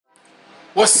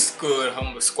What's good,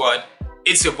 Humble Squad?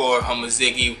 It's your boy Humble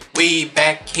Ziggy. We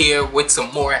back here with some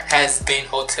more Hazbin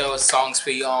Hotel songs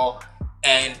for y'all.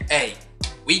 And hey,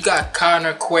 we got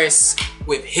Connor Quest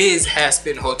with his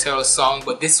Hazbin Hotel song,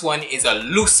 but this one is a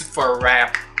Lucifer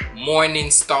rap,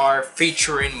 Morningstar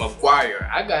featuring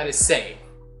McGwire. I gotta say,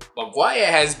 McGwire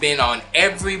has been on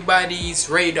everybody's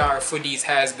radar for these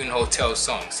Hazbin Hotel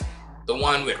songs. The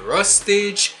one with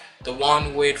Rustage, the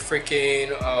one with freaking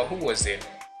who was it?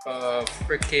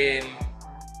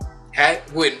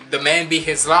 With The Man Be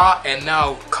His Law, and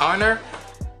now Connor.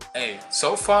 Hey,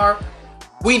 so far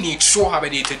we need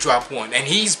Strawberry to drop one, and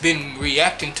he's been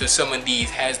reacting to some of these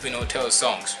Hazbin Hotel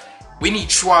songs. We need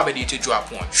Strawberry to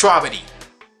drop one. Strawberry,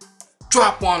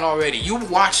 drop one already. You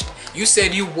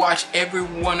said you watched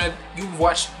you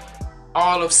watched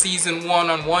all of season 1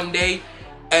 on one day.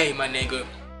 Hey my nigga,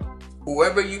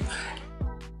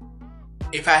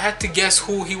 if I had to guess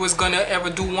who he was gonna ever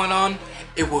do one on,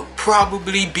 it would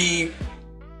probably be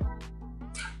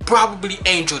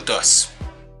Angel Dust.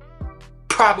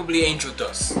 Probably Angel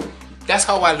Dust. That's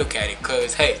how I look at it,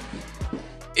 cause hey,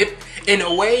 in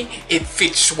a way it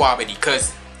fits Schwabity,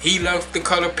 cause he loves the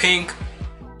color pink.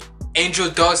 Angel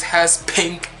Dust has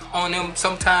pink on him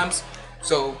sometimes,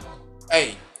 so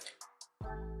hey,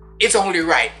 it's only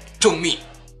right to me.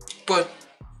 But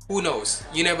who knows?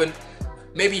 You never.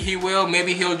 Maybe he will.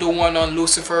 Maybe he'll do one on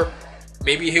Lucifer.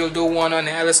 Maybe he'll do one on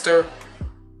Alistair.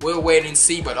 We'll wait and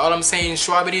see. But all I'm saying,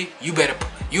 Strawberry, you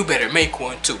better make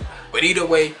one too. But either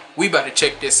way, we better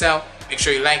check this out. Make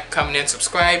sure you like, comment, and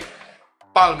subscribe.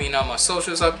 Follow me on all my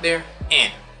socials up there.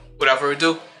 And without further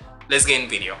ado, let's get in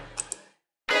the video.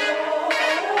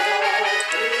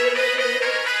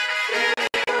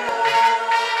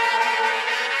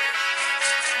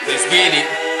 Let's get it.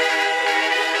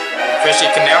 First, you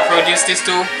can now produce this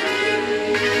too.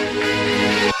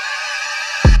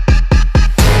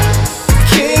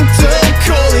 Kingdom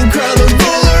calling, crown the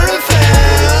ruler of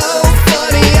hell.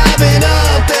 Funny, I've been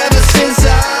up ever since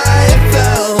I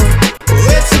fell.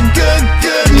 It's a good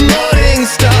morning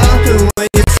star. When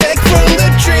you take from the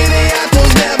tree, the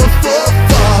apples never fall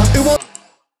far.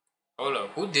 Hold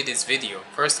up, who did this video?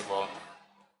 First of all,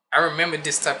 I remember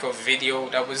this type of video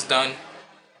that was done.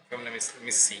 Let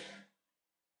me see.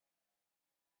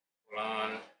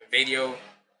 On video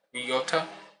Ryota.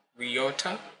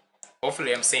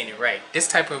 Hopefully I'm saying it right. This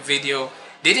type of video,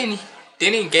 didn't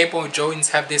Gabriel Jones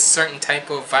have this certain type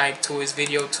of vibe to his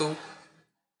video too?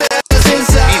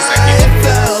 It's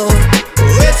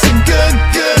a good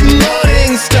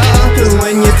morning star.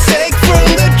 When you take from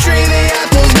the tree, the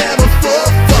apples never fall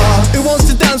far. Who wants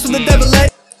to dance with the devil?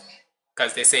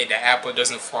 Cause they say the apple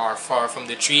doesn't fall far from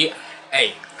the tree.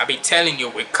 Hey, I be telling you,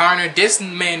 with Connor, this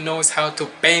man knows how to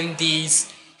bend these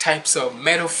types of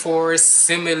metaphors,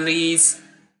 similes.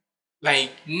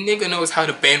 Like, nigga knows how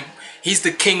to bend. He's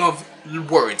the king of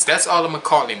words. That's all I'm gonna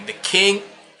call him. The king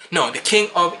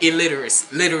of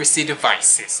literacy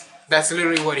devices. That's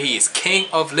literally what he is. King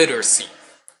of literacy.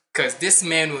 Cause this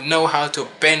man will know how to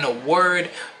bend a word,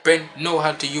 know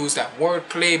how to use that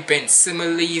wordplay, bend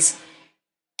similes.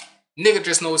 Nigga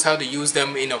just knows how to use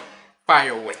them in a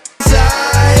fire way.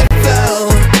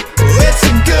 It's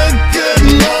a good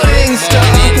morning star.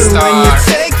 When you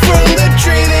take from the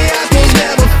tree, the apples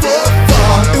never fall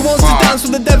far. Who wants to dance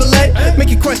with the devil, eh? Make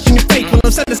you question your fate when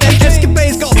I'm set the stage.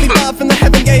 Escapades got me far from the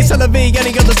heaven gates. Hell of any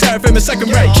other seraphim a second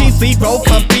rate. Chief lead role,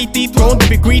 can't beat dethroned.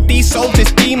 If you greet these souls,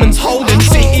 this demon's holding.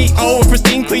 CEO,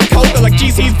 pristine clean coat, like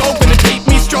GC's both gonna keep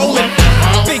me strolling.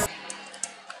 Big.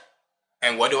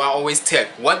 And what do I always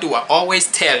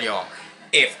tell y'all?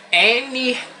 If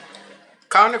any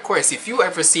Connor Quest, if you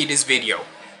ever see this video,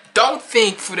 don't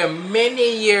think for the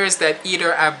many years that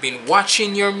either I've been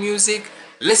watching your music,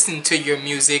 listening to your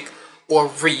music, or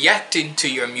reacting to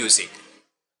your music.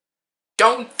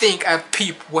 Don't think I've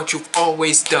peeped what you've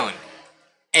always done.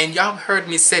 And y'all heard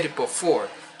me said it before,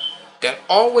 that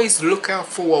always look out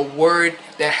for a word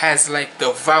that has like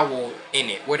the vowel in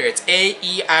it, whether it's A,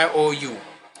 E, I, O, U,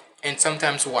 and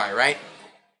sometimes Y, right?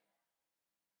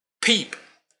 Peep.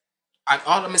 And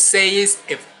all I'm gonna say is,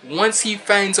 if once he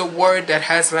finds a word that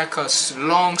has like a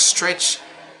long stretch,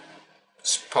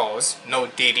 pause, no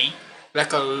diddy,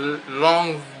 like a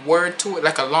long word to it,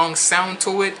 like a long sound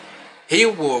to it, he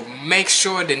will make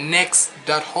sure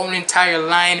that whole entire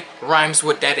line rhymes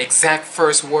with that exact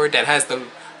first word that has the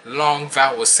long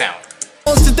vowel sound.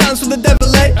 To dance with the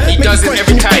devil, eh? He does it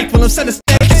every time. When I'm set a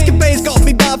stage, escapades got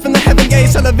me barred from the heaven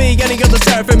gates. Hell of any other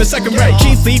seraphim a second rate.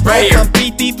 Chief lead role, can't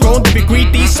beat dethroned. If you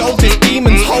greet these souls, this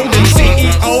demon's holding.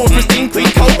 CEO, pristine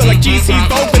clean coat, like GC's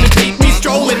both gonna keep me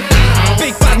strolling.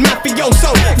 Big bad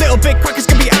mafioso, little big crackers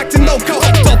can be acting loco.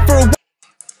 Top for a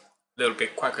Little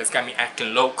bit quackers got me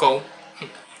acting loco.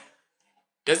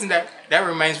 Doesn't that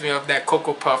reminds me of that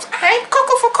Cocoa Puffs? I'm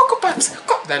Cocoa for Cocoa Puffs.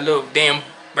 That little damn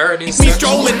bird and Me such.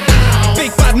 strolling,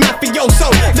 big bad mafioso.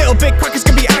 Little bit crackers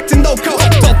can be acting loco.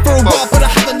 Thought for a while, but I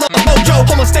haven't lost mojo.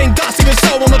 Homo stained glass, even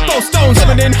so, I'ma throw stones.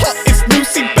 Coming in hot, it's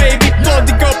Lucy, baby.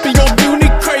 Bloody got me all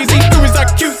loony crazy. Who is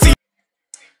that cutesy?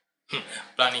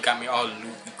 Blondie got me all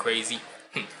loopy crazy.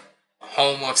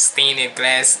 Home of stained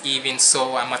glass, even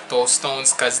so I'ma throw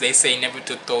stones, cause they say never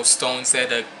to throw stones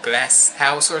at a glass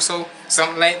house or so,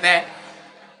 something like that.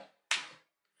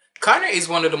 Connor is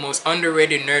one of the most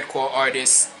underrated nerdcore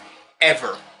artists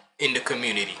ever in the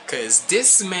community, cause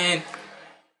this man,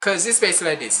 cause it's basically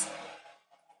like this.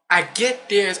 I get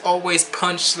there's always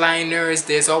punchliners,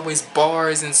 there's always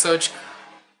bars and such,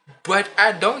 but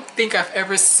I don't think I've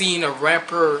ever seen a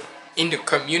rapper in the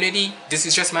community, this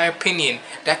is just my opinion,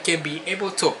 that can be able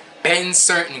to bend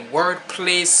certain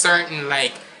wordplay, certain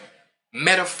like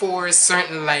metaphors,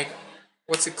 certain like,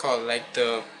 what's it called, like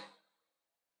the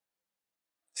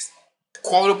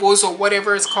quotables or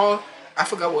whatever it's called. I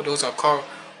forgot what those are called,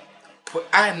 but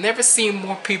I've never seen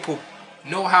more people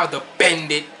know how to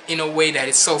bend it in a way that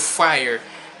is so fire.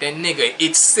 That nigga,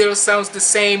 it still sounds the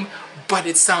same, but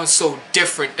it sounds so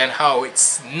different than how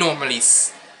it's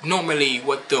normally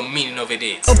what the meaning of it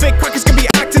is. Oh, big crackers can be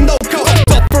acting loco.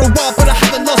 Thought for a while, but I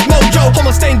haven't lost mojo. Homo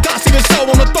stained glass, even so,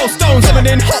 I'ma throw stones. Coming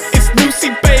in hot, it's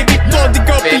Lucy, baby. Bloody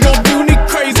got me all loony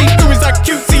crazy. Who is that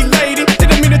cutesy lady?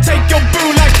 Didn't mean to take your boo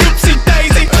like Oopsie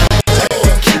Daisy.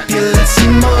 Capulet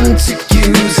and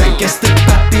Montagues. I guess the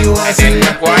pappy wasn't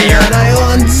McGwire. what I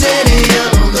wanted.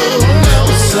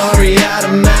 Sorry,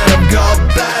 Adam, man, I've got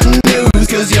bad news.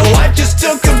 Cause your wife just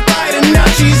took a bite and now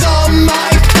she's on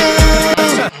my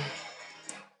food.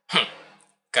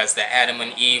 Cause the Adam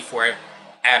and Eve, where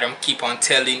Adam keep on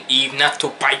telling Eve not to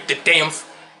bite the damn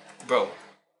bro.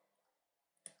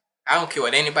 I don't care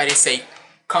what anybody say.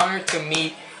 Connor to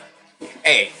me,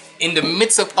 hey, in the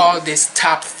midst of all this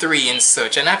top 3 and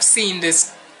such, and I've seen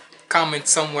this comment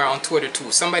somewhere on Twitter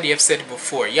too. Somebody have said it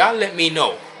before. Y'all let me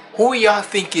know who y'all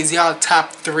think is y'all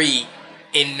top 3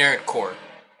 in nerdcore.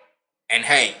 And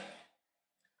hey,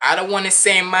 I don't want to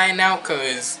say mine now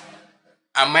cause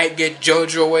I might get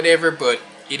JoJo or whatever, but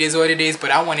it is what it is.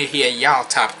 But I want to hear y'all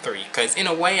top 3, cause in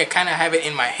a way I kind of have it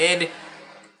in my head,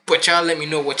 but y'all let me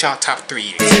know what y'all top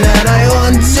 3 is.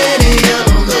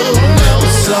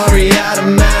 Sorry,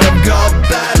 Adam, man, I've got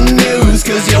bad news.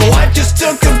 Cause your wife just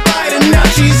took a bite and now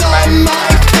she's on my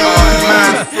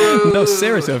food. No,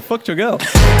 seriously, I fucked your girl.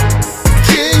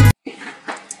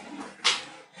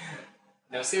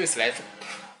 No, seriously,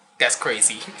 that's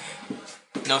crazy.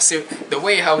 No, the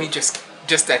way how he just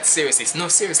that serious is, no,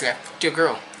 seriously, I fucked your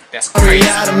girl. That's crazy.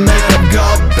 Sorry, Adam, man, I've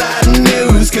got bad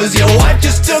news. Cause your wife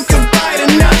just took a bite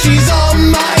and now she's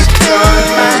on my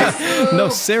food. No,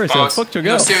 seriously, I fucked your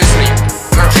girl. No, seriously, girl.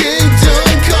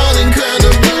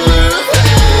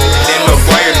 Then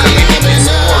McGwire coming in his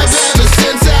voice.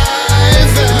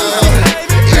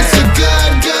 It's a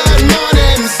good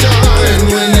morning star. And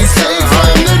when you take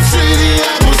from the tree, the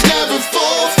apples never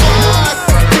fall far.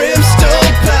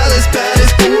 Brimstone palace,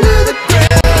 baddest under the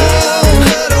ground.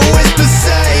 Let a whisper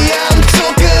say I'm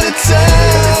talking to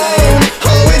town.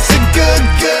 Oh, it's a good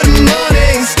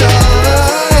morning star.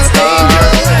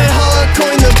 Angel and heart,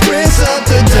 coin the prince of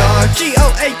the dark.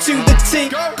 G-O-A to the T.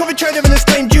 Coffee trader and his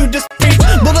name Judas Priest.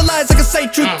 More the lies I can say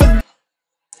truth for.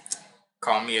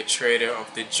 Call me a traitor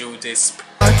of the Judas.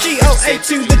 G-O-A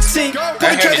to the T.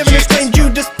 Coffee trader and his name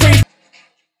Judas Priest.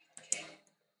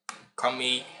 Call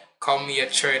me a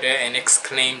traitor and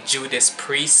exclaim Judas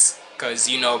Priest, cause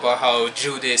you know about how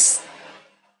Judas,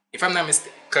 if I'm not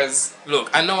mistaken, cause look,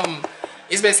 I know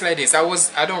it's basically like this.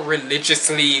 I don't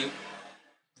religiously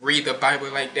read the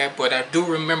Bible like that, but I do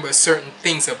remember certain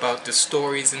things about the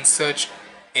stories and such.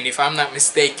 And if I'm not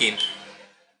mistaken,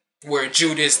 where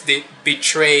Judas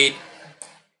betrayed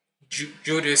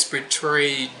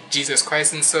Jesus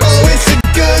Christ and such. Oh, it's a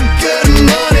good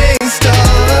morning star.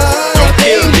 Don't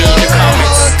kill me in the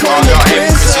comments. All y'all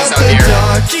heavy Christians out there.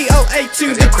 G-O-A to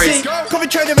the T. Coffee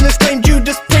trader and his name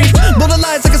Judas Priest. More the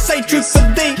lies I can say truth for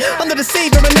thee. Under the sea,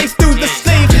 and ace through the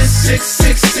sleeve.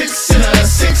 666 and a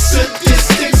 6 of this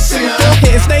sticks in her.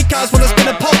 Hitting snake eyes when I spin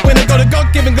a pop. When I got a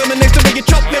God-given gun next to me, you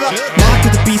chop liver. Mark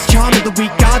of the beast, charm of the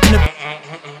weak, garden of.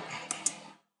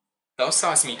 Don't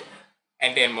sauce me.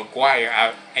 And then McGwire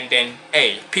out, and then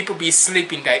hey, people be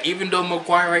sleeping that even though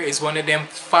McGwire is one of them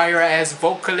fire ass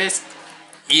vocalists,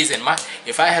 he's in my.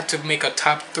 If I had to make a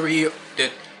top 3, the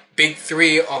big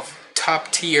 3 of top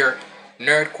tier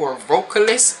nerdcore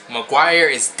vocalists,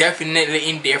 McGwire is definitely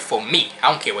in there for me.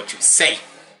 I don't care what you say.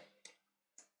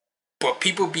 But For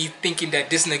people be thinking that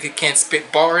this nigga can't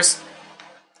spit bars,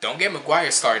 don't get McGwire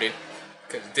started.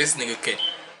 Cause this nigga can,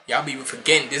 y'all be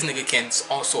forgetting this nigga can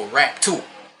also rap too.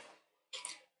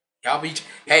 Y'all be,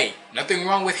 hey, nothing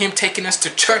wrong with him taking us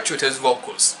to church with his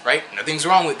vocals, right? Nothing's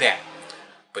wrong with that.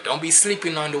 But don't be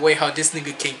sleeping on the way how this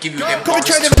nigga can give you them bars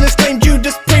too. This claim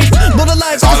Judas priest, more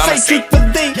alive to say truth for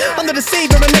thee. Under the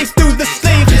deceiver and ace through the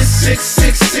sleeve.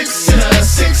 666 and a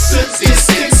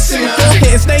 666 and a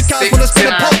hitting snake eyes when I spin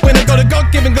a pop when I got a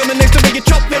God-given gun next to me you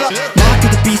chop it up. Mark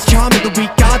of the beast, charm of the weak,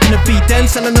 guard in the beat, then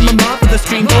selling them a mark for the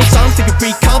stream. Those sounds take a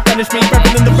freak, can't banish me.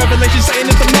 Reveling the revelation, saying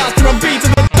it's the master on beats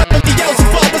of the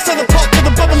LUCIFER, sell the pot for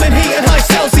the bubbling heat and high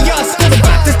Celsius. Still the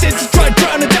Baptist is to try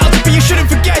drowning down, but you shouldn't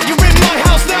forget you're in my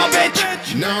house now,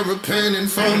 bitch. Now repenting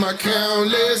for my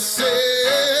countless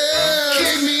sins.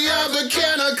 Kick me out, but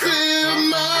can I clear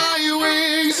my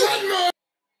wings?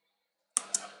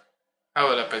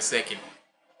 Hold up a second.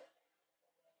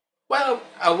 Well,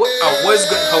 I was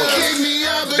gonna hold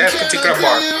on. That particular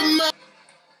bar.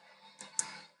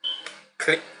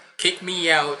 Kick me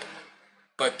out,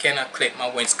 but can I clip my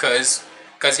wings? Cause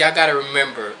y'all gotta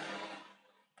remember.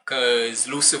 Cause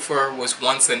Lucifer was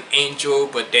once an angel,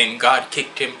 but then God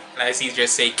kicked him, as he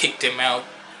just say, kicked him out,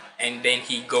 and then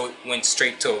he went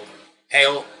straight to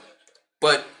hell.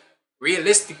 But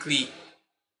realistically,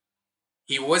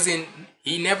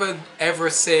 he never ever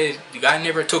said, God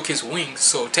never took his wings.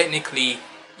 So technically,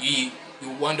 you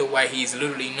wonder why he's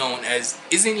literally known as,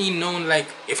 isn't he known like,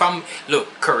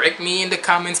 look, correct me in the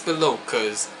comments below,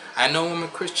 cause I know I'm a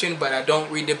Christian, but I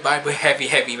don't read the Bible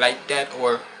heavy like that,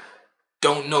 or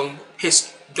don't know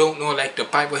like the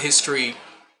Bible history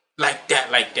like that.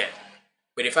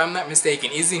 But if I'm not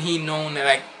mistaken, isn't he known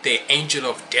like the angel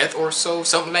of death or so,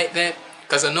 something like that?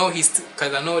 Cause I know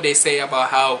they say about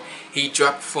how he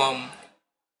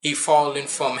fallen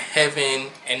from heaven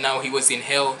and now he was in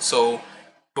hell. So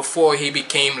before he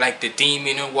became like the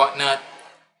demon and whatnot,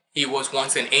 he was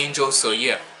once an angel. So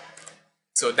yeah,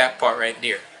 so that part right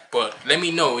there. But let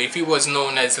me know if he was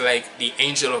known as like the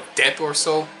angel of death or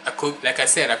so. Like I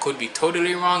said, I could be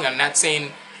totally wrong. I'm not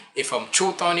saying if I'm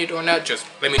truth on it or not. Just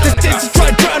let me know in the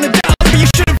comments.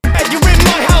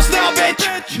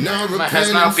 My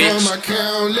house now, bitch. My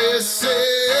countless sins.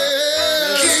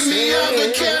 Kick me out,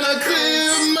 but can I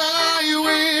clear my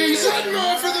wings? One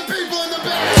more for the people in the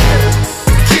back.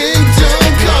 Kingdom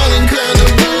calling, crown the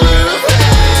ruler of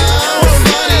hell.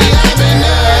 Funny, I've been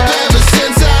up ever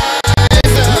since I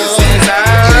fell.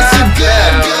 It's a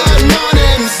good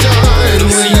morning star.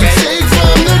 When you take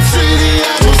from the tree, the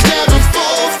apples never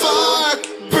fall far.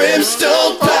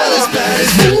 Brimstone palace,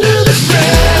 baddest under the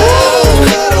ground.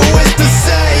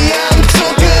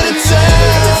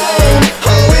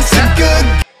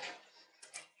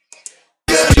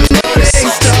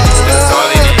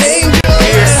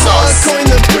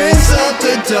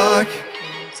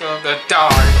 Of the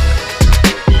dark.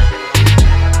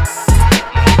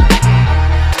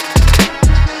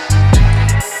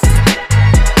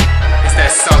 It's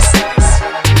that sauciness.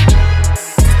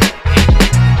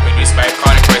 Produced by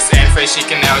Conquest and Fresh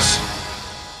Chicken House.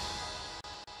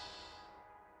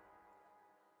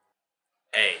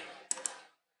 Hey,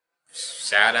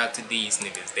 shout out to these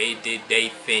niggas. They did their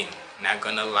thing. Not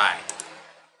gonna lie.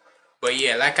 But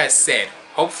yeah, like I said,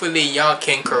 hopefully y'all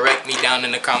can correct me down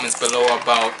in the comments below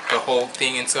about the whole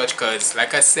thing and such, cause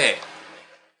like I said,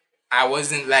 I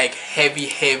wasn't like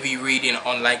heavy reading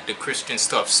on like the Christian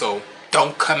stuff. So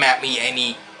don't come at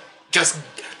me just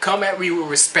come at me with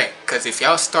respect, cause if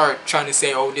y'all start trying to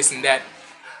say oh this and that,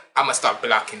 I'ma start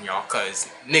blocking y'all,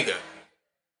 cause nigga,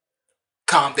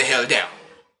 calm the hell down.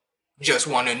 Just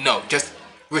wanna know, just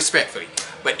respectfully.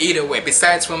 But either way,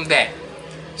 besides from that,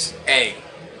 hey,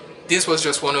 this was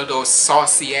just one of those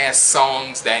saucy ass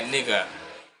songs that nigga,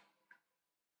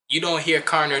 you don't hear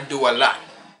Connor do a lot.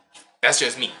 That's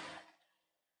just me.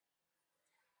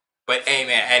 But hey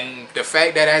man, and the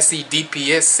fact that I see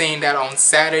DPS saying that on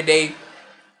Saturday,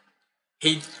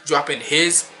 he dropping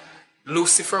his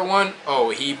Lucifer one, oh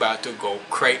he about to go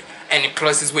crazy. And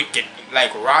plus it's with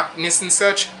like rockness and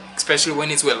such, especially when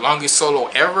it's with longest solo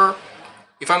ever.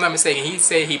 If I'm not mistaken, he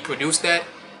said he produced that.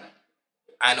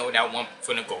 I know that one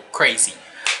finna go crazy.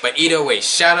 But either way,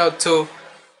 shout out to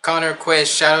Connor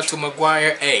Quest, shout out to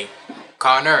McGwire. Hey,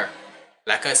 Connor,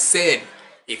 like I said,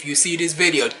 if you see this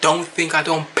video, don't think I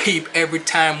don't peep every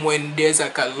time when there's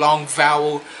like a long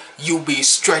vowel. You be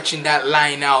stretching that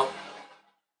line out.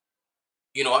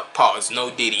 You know what? Pause. No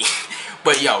Diddy.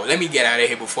 But yo, let me get out of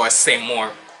here before I say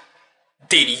more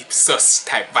Diddy sus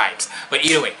type vibes. But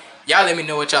either way, y'all let me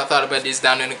know what y'all thought about this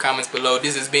down in the comments below.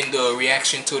 This has been the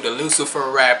reaction to the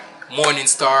Lucifer rap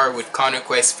Morningstar with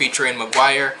Conquest featuring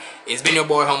McGwire. It's been your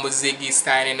boy Humble Ziggy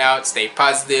signing out. Stay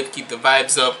positive, keep the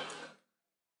vibes up.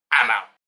 I'm out.